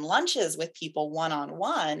dinners and lunches with people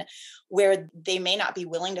one-on-one where they may not be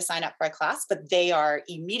willing to sign up for a class, but they are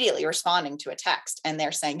immediately responding to a text and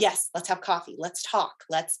they're saying, yes, let's have coffee. Let's talk.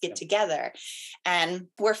 Let's get together. And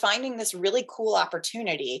we're finding this really cool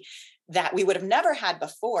opportunity that we would have never had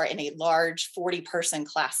before in a large 40-person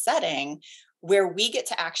class setting where we get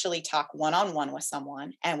to actually talk one-on-one with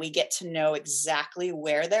someone and we get to know exactly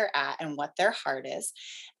where they're at and what their heart is,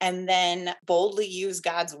 and then boldly use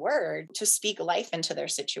God's word to speak life into their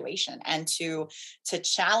situation and to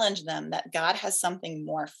challenge them that God has something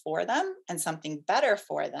more for them and something better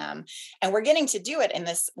for them. And we're getting to do it in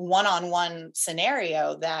this one-on-one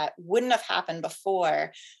scenario that wouldn't have happened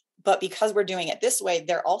before. But because we're doing it this way,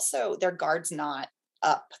 their guard's not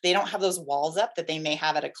up. They don't have those walls up that they may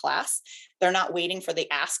have at a class. They're not waiting for the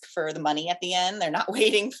ask for the money at the end. They're not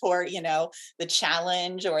waiting for, the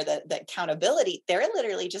challenge or the accountability. They're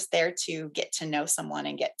literally just there to get to know someone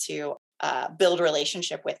and get to build a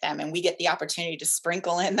relationship with them. And we get the opportunity to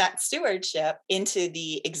sprinkle in that stewardship into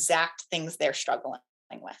the exact things they're struggling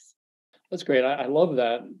with. That's great. I love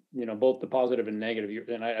that, both the positive and negative.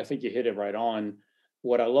 And I think you hit it right on.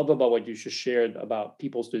 What I love about what you just shared about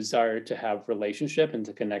people's desire to have relationship and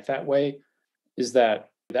to connect that way is that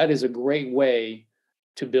is a great way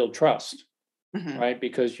to build trust, right?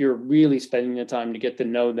 Because you're really spending the time to get to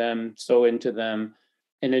know them, so into them.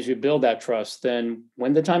 And as you build that trust, then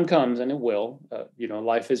when the time comes, and it will,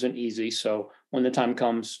 life isn't easy. So when the time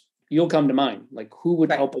comes, you'll come to mind. Like, who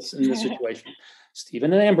would help us in this situation?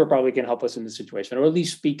 Stephen and Amber probably can help us in this situation, or at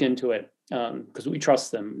least speak into it, because we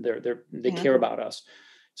trust them. They care about us.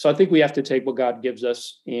 So I think we have to take what God gives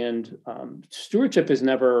us. And stewardship is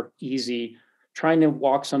never easy. Trying to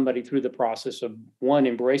walk somebody through the process of, one,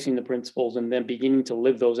 embracing the principles and then beginning to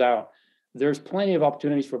live those out. There's plenty of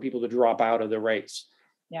opportunities for people to drop out of the race.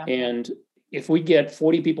 Yeah. And if we get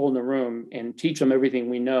 40 people in the room and teach them everything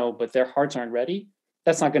we know, but their hearts aren't ready,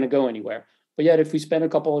 that's not going to go anywhere. But yet, if we spend a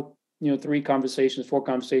couple of 3 conversations, 4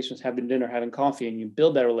 conversations, having dinner, having coffee, and you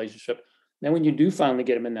build that relationship, then when you do finally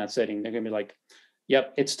get them in that setting, they're going to be like,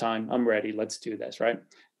 yep, it's time. I'm ready. Let's do this. Right.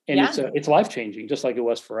 And Yeah. it's life changing, just like it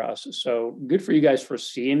was for us. So good for you guys for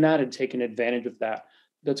seeing that and taking advantage of that.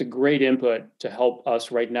 That's a great input to help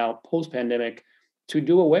us right now, post pandemic, to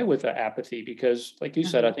do away with the apathy. Because, like you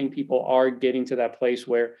said, I Mhm. think people are getting to that place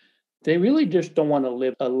where they really just don't want to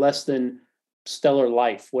live a less than stellar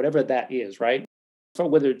life, whatever that is, right? So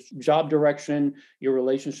whether it's job direction, your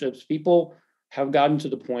relationships, people have gotten to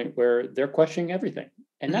the point where they're questioning everything.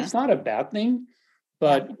 And Mhm. that's not a bad thing. Yeah.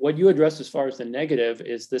 But what you address as far as the negative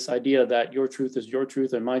is this idea that your truth is your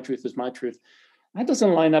truth and my truth is my truth. That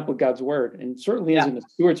doesn't line up with God's word, and certainly Yeah. isn't a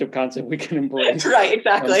stewardship concept we can embrace. Right.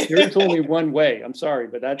 Exactly. There is only one way. I'm sorry,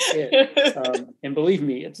 but that's it. And believe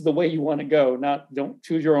me, it's the way you want to go. Not don't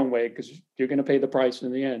choose your own way because you're going to pay the price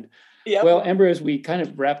in the end. Yep. Well, Amber, as we kind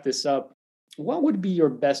of wrap this up, what would be your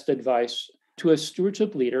best advice to a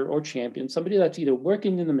stewardship leader or champion, somebody that's either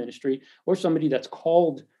working in the ministry or somebody that's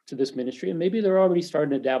called to this ministry, and maybe they're already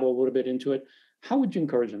starting to dabble a little bit into it? How would you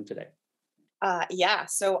encourage them today? Yeah.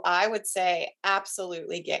 So I would say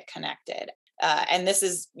absolutely get connected. And this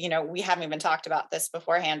is, we haven't even talked about this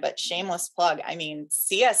beforehand, but shameless plug. I mean,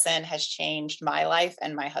 CSN has changed my life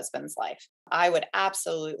and my husband's life. I would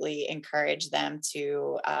absolutely encourage them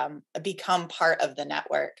to become part of the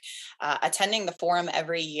network. Attending the forum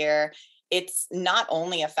every year, it's not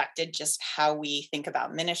only affected just how we think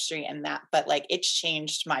about ministry and that, but like it's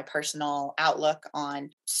changed my personal outlook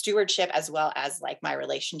on stewardship as well as like my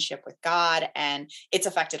relationship with God. And it's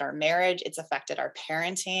affected our marriage. It's affected our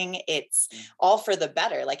parenting. It's all for the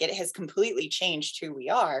better. Like it has completely changed who we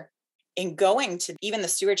are. In going to even the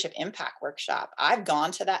Stewardship Impact Workshop, I've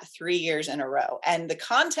gone to that 3 years in a row and the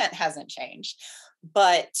content hasn't changed.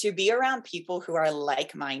 But to be around people who are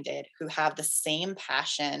like-minded, who have the same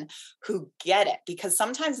passion, who get it, because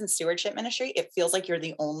sometimes in stewardship ministry, it feels like you're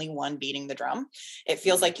the only one beating the drum. It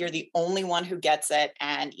feels like you're the only one who gets it,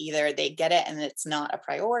 and either they get it and it's not a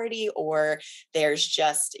priority, or there's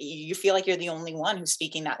just, you feel like you're the only one who's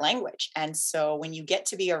speaking that language. And so when you get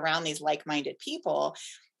to be around these like-minded people,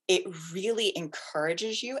 it really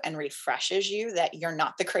encourages you and refreshes you that you're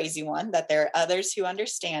not the crazy one, that there are others who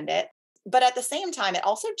understand it. But at the same time, it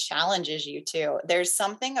also challenges you too. There's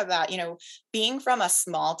something about, being from a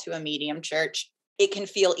small to a medium church, it can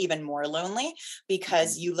feel even more lonely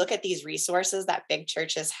because you look at these resources that big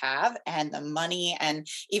churches have and the money, and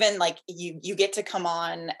even like you get to come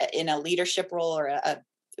on in a leadership role or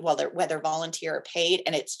whether volunteer or paid,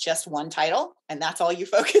 and it's just one title and that's all you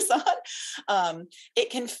focus on.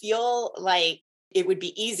 It can feel like it would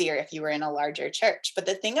be easier if you were in a larger church. But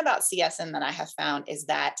the thing about CSN that I have found is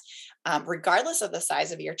that regardless of the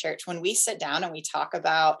size of your church, when we sit down and we talk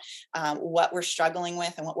about what we're struggling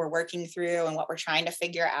with and what we're working through and what we're trying to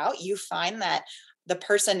figure out, you find that the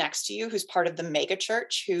person next to you who's part of the mega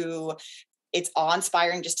church, who it's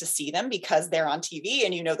awe-inspiring just to see them because they're on TV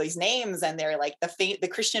and these names and they're like the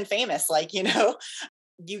Christian famous,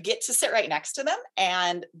 you get to sit right next to them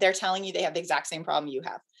and they're telling you they have the exact same problem you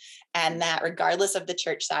have. And that regardless of the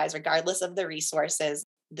church size, regardless of the resources,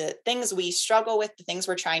 the things we struggle with, the things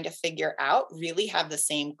we're trying to figure out really have the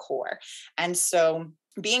same core. And so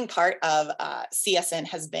being part of CSN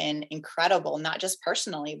has been incredible, not just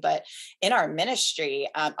personally, but in our ministry.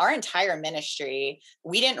 Our entire ministry,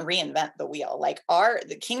 we didn't reinvent the wheel. Like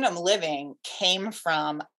the Kingdom Living came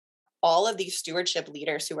from all of these stewardship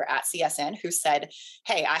leaders who were at CSN who said,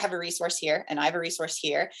 hey, I have a resource here and I have a resource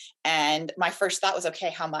here. And my first thought was, okay,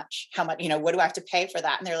 how much, what do I have to pay for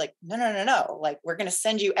that? And they're like, no. Like, we're going to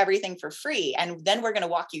send you everything for free. And then we're going to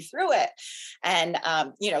walk you through it. And,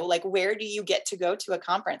 where do you get to go to a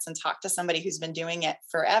conference and talk to somebody who's been doing it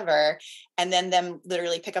forever? And then them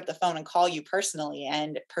literally pick up the phone and call you personally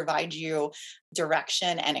and provide you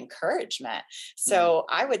direction and encouragement. So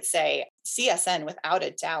I would say CSN, without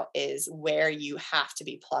a doubt, is where you have to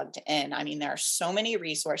be plugged in. I mean, there are so many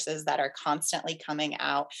resources that are constantly coming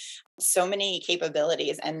out, so many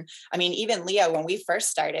capabilities. And I mean, even Leo, when we first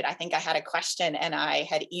started, I think I had a question and I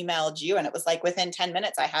had emailed you, and it was like within 10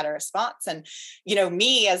 minutes, I had a response. And,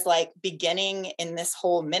 me as like beginning in this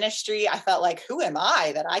whole ministry, I felt like, who am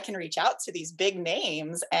I that I can reach out to these big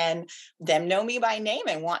names and them know me by name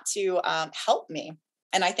and want to help me?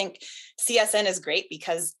 And I think CSN is great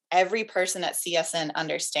because every person at CSN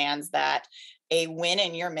understands that a win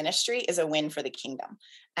in your ministry is a win for the kingdom.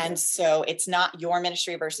 And so it's not your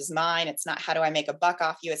ministry versus mine. It's not how do I make a buck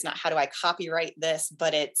off you? It's not how do I copyright this,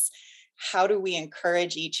 but it's how do we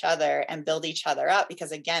encourage each other and build each other up?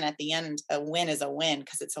 Because again, at the end, a win is a win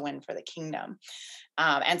because it's a win for the kingdom.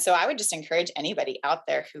 And so I would just encourage anybody out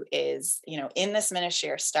there who is, in this ministry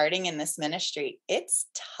or starting in this ministry, it's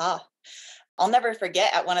tough. I'll never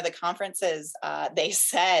forget at one of the conferences, they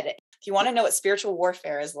said, if you want to know what spiritual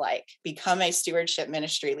warfare is like, become a stewardship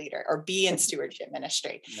ministry leader or be in stewardship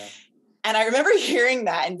ministry. Yeah. And I remember hearing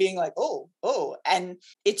that and being like, oh, and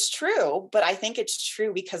it's true, but I think it's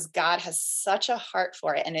true because God has such a heart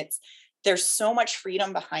for it. And there's so much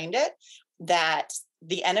freedom behind it that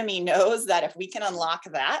the enemy knows that if we can unlock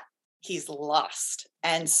that, he's lost.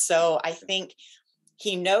 And so I think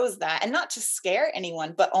he knows that, and not to scare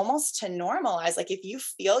anyone, but almost to normalize, like if you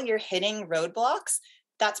feel you're hitting roadblocks,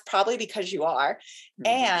 that's probably because you are.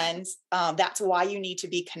 And that's why you need to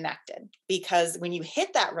be connected, because when you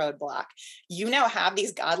hit that roadblock, you now have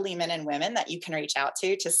these godly men and women that you can reach out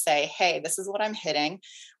to say, hey, this is what I'm hitting,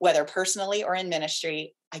 whether personally or in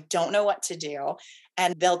ministry. I don't know what to do.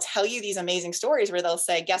 And they'll tell you these amazing stories where they'll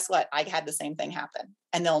say, guess what? I had the same thing happen.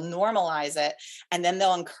 And they'll normalize it. And then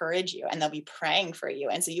they'll encourage you and they'll be praying for you.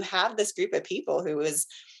 And so you have this group of people who is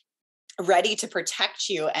ready to protect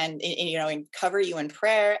you and cover you in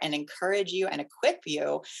prayer and encourage you and equip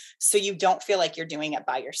you so you don't feel like you're doing it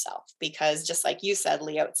by yourself. Because just like you said,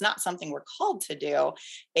 Leo, it's not something we're called to do.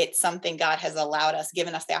 It's something God has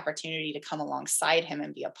given us the opportunity to come alongside him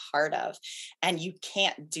and be a part of. And you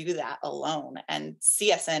can't do that alone. And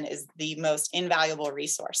CSN is the most invaluable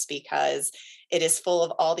resource because it is full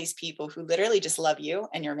of all these people who literally just love you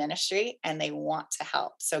and your ministry and they want to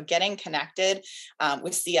help. So getting connected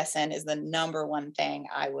with CSN is the number one thing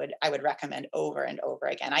I would recommend over and over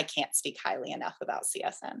again. I can't speak highly enough about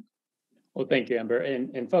CSN. Well, thank you, Amber.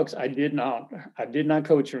 And folks, I did not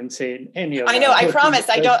coach her and say any of that. I know, I promised.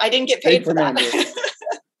 I didn't get paid for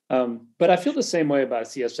that. But I feel the same way about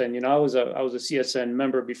CSN. I was a CSN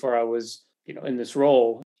member before I was, in this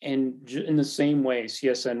role. And in the same way,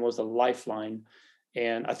 CSN was a lifeline.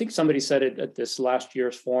 And I think somebody said it at this last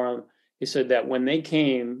year's forum. He said that when they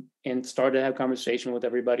came and started to have conversation with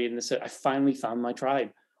everybody, and they said, I finally found my tribe.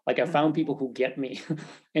 Like I found people who get me.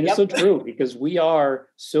 And It's so true because we are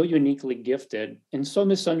so uniquely gifted and so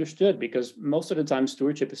misunderstood, because most of the time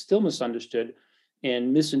stewardship is still misunderstood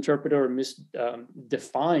and misinterpreted or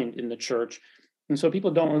misdefined in the church. And so people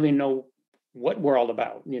don't really know what we're all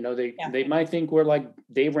about. They might think we're like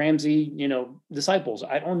Dave Ramsey, disciples.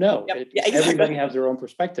 I don't know. Exactly. Everybody has their own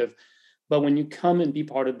perspective. But when you come and be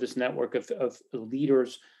part of this network of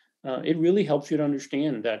leaders, it really helps you to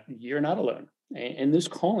understand that you're not alone. And this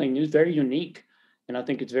calling is very unique. And I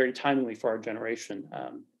think it's very timely for our generation.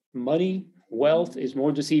 Money, wealth is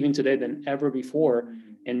more deceiving today than ever before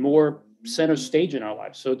and more center stage in our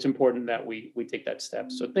lives. So it's important that we take that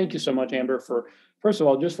step. So thank you so much, Amber, for, first of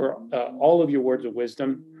all, just for all of your words of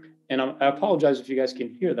wisdom. And I apologize if you guys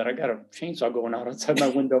can hear that. I got a chainsaw going out outside my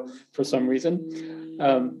window for some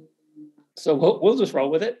reason. So we'll just roll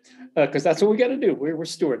with it because that's what we got to do. We're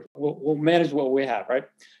stewards. We'll manage what we have, right?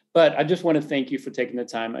 But I just want to thank you for taking the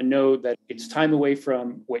time. I know that it's time away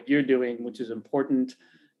from what you're doing, which is important.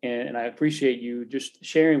 And I appreciate you just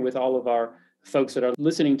sharing with all of our folks that are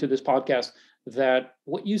listening to this podcast that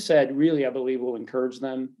what you said really, I believe, will encourage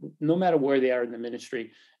them no matter where they are in the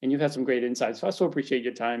ministry. And you've had some great insights. So I so appreciate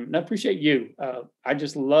your time and I appreciate you. I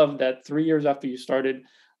just love that 3 years after you started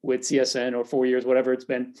with CSN or 4 years, whatever it's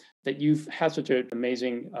been, that you've had such an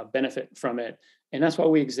amazing benefit from it. And that's why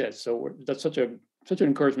we exist. So that's such an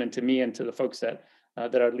encouragement to me and to the folks that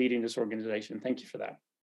are leading this organization. Thank you for that.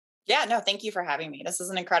 Yeah, no, thank you for having me. This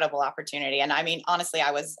is an incredible opportunity. And I mean, honestly,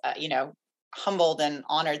 I was, humbled and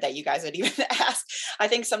honored that you guys would even ask. I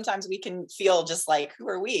think sometimes we can feel just like, who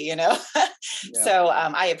are we, Yeah. So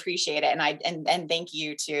I appreciate it. And thank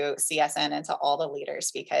you to CSN and to all the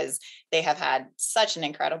leaders because they have had such an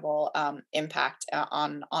incredible impact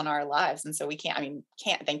on our lives. And so we can't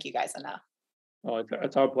thank you guys enough. Oh,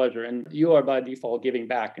 it's our pleasure. And you are by default giving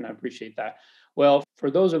back, and I appreciate that. Well, for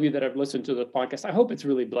those of you that have listened to the podcast, I hope it's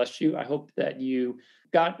really blessed you. I hope that you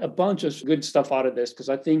got a bunch of good stuff out of this, because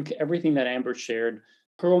I think everything that Amber shared,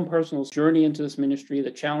 her own personal journey into this ministry, the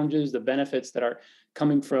challenges, the benefits that are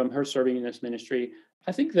coming from her serving in this ministry,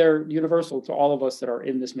 I think they're universal to all of us that are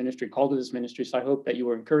in this ministry, called to this ministry. So I hope that you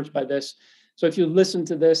were encouraged by this. So if you listen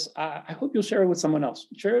to this, I hope you'll share it with someone else.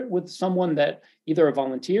 Share it with someone that either a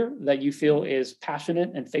volunteer that you feel is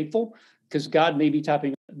passionate and faithful, because God may be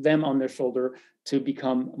tapping them on their shoulder to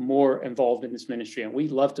become more involved in this ministry. And we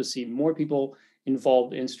love to see more people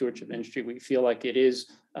involved in stewardship ministry. We feel like it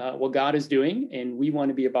is what God is doing, and we want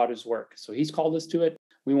to be about his work. So he's called us to it.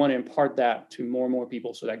 We want to impart that to more and more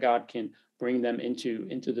people so that God can bring them into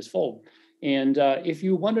this fold. And if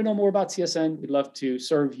you want to know more about CSN, we'd love to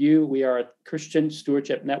serve you. We are at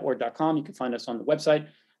ChristianStewardshipNetwork.com. You can find us on the website.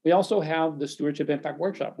 We also have the Stewardship Impact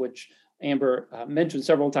Workshop, which Amber mentioned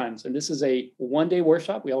several times. And this is a one-day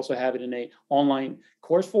workshop. We also have it in an online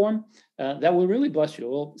course form that will really bless you. It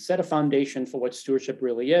will set a foundation for what stewardship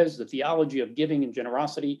really is, the theology of giving and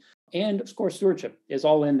generosity. And of course, stewardship is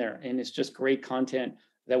all in there. And it's just great content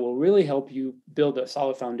that will really help you build a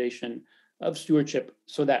solid foundation of stewardship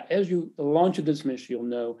so that as you launch into this ministry, you'll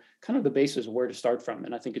know kind of the basis of where to start from.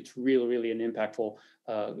 And I think it's really, really an impactful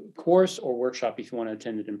course or workshop if you want to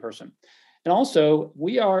attend it in person. And also,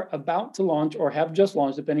 we are about to launch or have just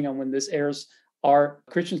launched, depending on when this airs, our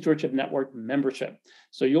Christian Stewardship Network membership.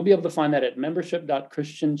 So you'll be able to find that at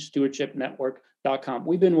membership.christianstewardshipnetwork.com.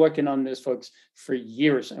 We've been working on this, folks, for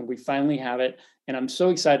years, and we finally have it. And I'm so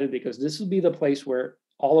excited because this will be the place where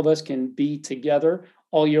all of us can be together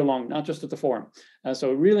all year long, not just at the forum. So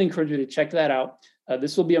I really encourage you to check that out.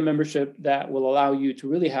 This will be a membership that will allow you to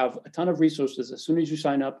really have a ton of resources as soon as you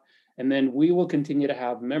sign up. And then we will continue to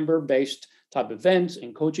have member-based type events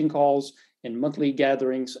and coaching calls and monthly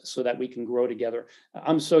gatherings so that we can grow together.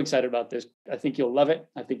 I'm so excited about this. I think you'll love it.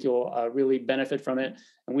 I think you'll really benefit from it.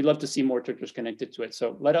 And we'd love to see more churches connected to it.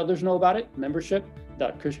 So let others know about it,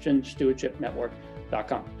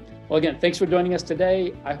 membership.christianstewardshipnetwork.com. Well, again, thanks for joining us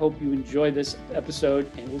today. I hope you enjoy this episode,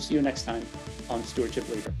 and we'll see you next time on Stewardship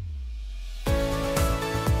Leader.